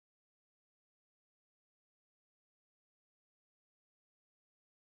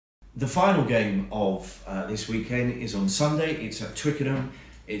The final game of this weekend is on Sunday. It's at Twickenham.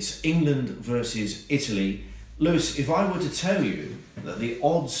 It's England versus Italy. Lewis, if I were to tell you that the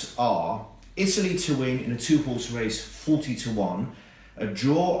odds are Italy to win in a two-horse race 40-1, a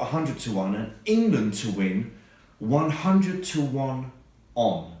draw 100-1, and England to win 100-1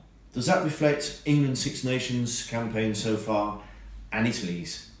 on. Does that reflect England's Six Nations campaign so far and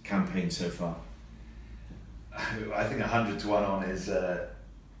Italy's campaign so far? I think 100-1 on is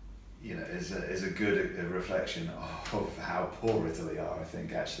is a good reflection of how poor Italy are. I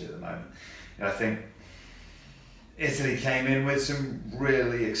think actually at the moment, I think Italy came in with some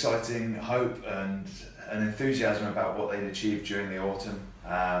really exciting hope and enthusiasm about what they'd achieved during the autumn.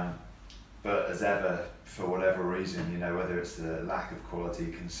 But as ever, for whatever reason, whether it's the lack of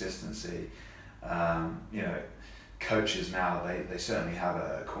quality, consistency, coaches now, they certainly have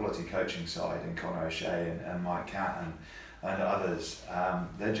a quality coaching side in Conor O'Shea and Mike Catt and others.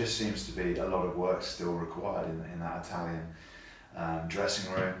 There just seems to be a lot of work still required in that Italian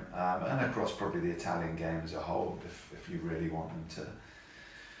dressing room and across probably the Italian game as a whole. If you really want them to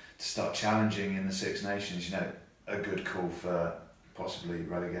start challenging in the Six Nations, a good call for possibly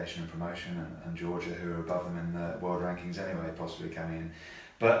relegation and promotion, and Georgia, who are above them in the world rankings anyway, possibly coming in.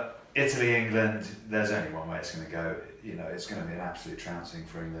 But Italy, England, there's only one way it's going to go. It's going to be an absolute trouncing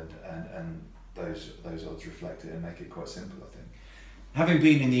for England, and those odds reflect it and make it quite simple, I think. Having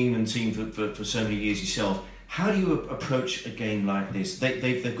been in the England team for so many years yourself, how do you approach a game like this?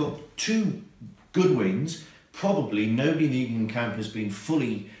 They've got two good wins. Probably nobody in the England camp has been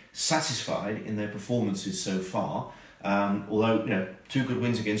fully satisfied in their performances so far. Although two good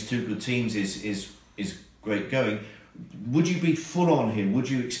wins against two good teams is great going. Would you be full on here? Would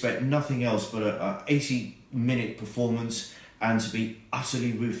you expect nothing else but a 80-minute performance and to be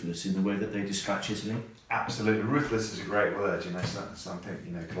utterly ruthless in the way that they dispatch Italy? Absolutely, ruthless is a great word.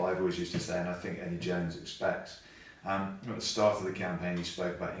 Something Clive always used to say, and I think Eddie Jones expects. At the start of the campaign, he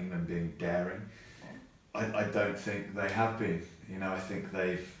spoke about England being daring. I don't think they have been. I think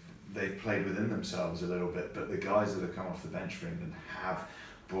they've played within themselves a little bit, but the guys that have come off the bench for England have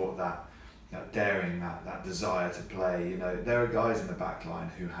brought that daring, that desire to play. There are guys in the back line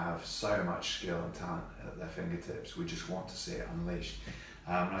who have so much skill and talent at their fingertips. We just want to see it unleashed.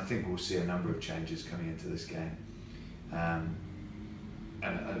 And I think we'll see a number of changes coming into this game. And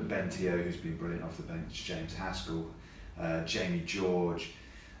Ben Teo, who's been brilliant off the bench, James Haskell, Jamie George,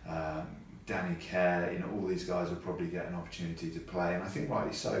 Danny Kerr, all these guys will probably get an opportunity to play, and I think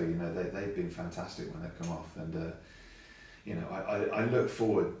rightly so. They've been fantastic when they've come off, and I look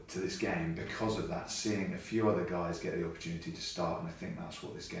forward to this game because of that, seeing a few other guys get the opportunity to start, and I think that's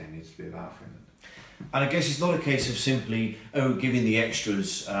what this game needs to be about for England. And I guess it's not a case of simply giving the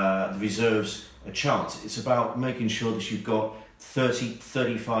extras, the reserves, a chance. It's about making sure that you've got 30,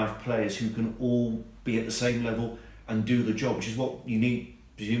 35 players who can all be at the same level and do the job, which is what you need,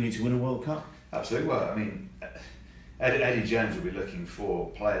 presumably, to win a World Cup. Absolutely. Well, Eddie Jones will be looking for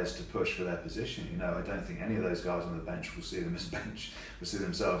players to push for their position. I don't think any of those guys on the bench will see them as bench, will see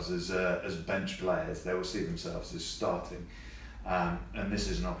themselves as bench players. They will see themselves as starting. And this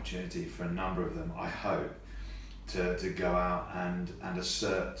is an opportunity for a number of them, I hope, to go out and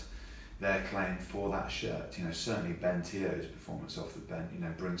assert their claim for that shirt. Certainly Ben Teo's performance off the bench,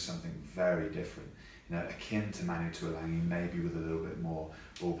 brings something very different. Akin to Manu Tuolangi, maybe with a little bit more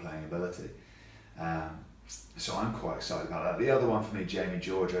ball-playing ability. So I'm quite excited about that. The other one for me, Jamie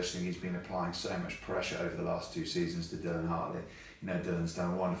George, I just think he's been applying so much pressure over the last 2 seasons to Dylan Hartley. Dylan's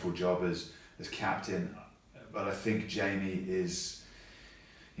done a wonderful job as captain, but I think Jamie is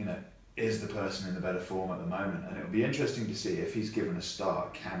the person in the better form at the moment, and it'll be interesting to see if he's given a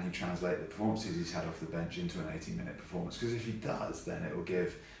start, can he translate the performances he's had off the bench into an 80-minute performance? Because if he does, then it will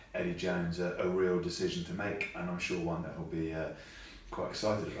give Eddie Jones a real decision to make, and I'm sure one that he'll be quite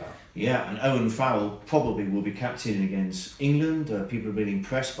excited about. Yeah, and Owen Farrell probably will be captain against England. People have been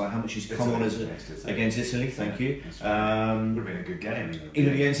impressed by how much he's come on against Italy. Thank you. Would have been a good game.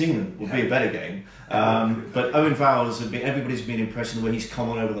 England against England would be a better game. But Owen Farrell everybody's been impressed in the way he's come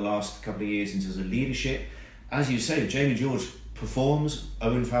on over the last couple of years in terms of leadership. As you say, Jamie George performs,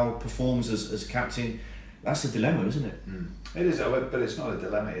 Owen Farrell performs as captain. That's a dilemma, isn't it? It is, but it's not a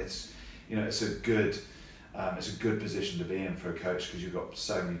dilemma. It's it's a good position to be in for a coach, because you've got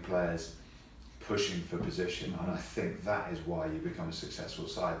so many players pushing for position, and I think that is why you become a successful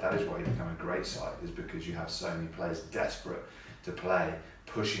side. That is why you become a great side, is because you have so many players desperate to play,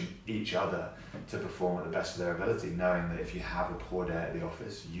 pushing each other to perform at the best of their ability, knowing that if you have a poor day at the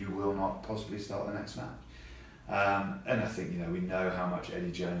office, you will not possibly start the next match. And I think, we know how much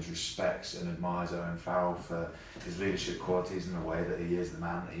Eddie Jones respects and admires Owen Farrell for his leadership qualities and the way that he is the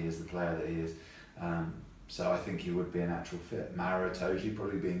man that he is, the player that he is. So I think he would be a natural fit. Mara Itoje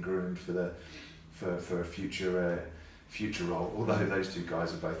probably being groomed for a future role, although those two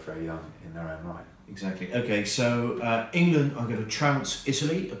guys are both very young in their own right. Exactly. Okay, so England are going to trounce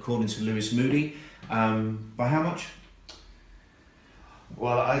Italy, according to Lewis Moody. By how much?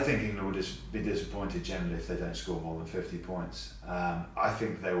 Well, I think England would be disappointed generally if they don't score more than 50 points. I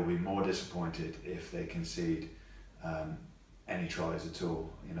think they will be more disappointed if they concede any tries at all.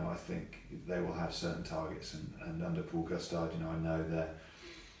 I think they will have certain targets, and under Paul Gustard, I know that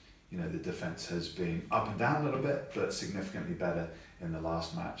the defence has been up and down a little bit, but significantly better in the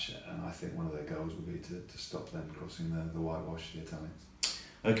last match, and I think one of their goals will be to stop them crossing the whitewash, the Italians.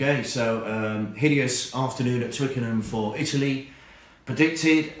 Okay, so hideous afternoon at Twickenham for Italy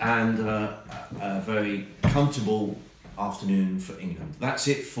predicted, and a very comfortable afternoon for England. That's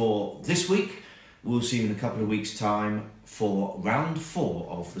it for this week. We'll see you in a couple of weeks' time for round 4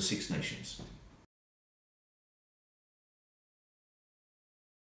 of the Six Nations.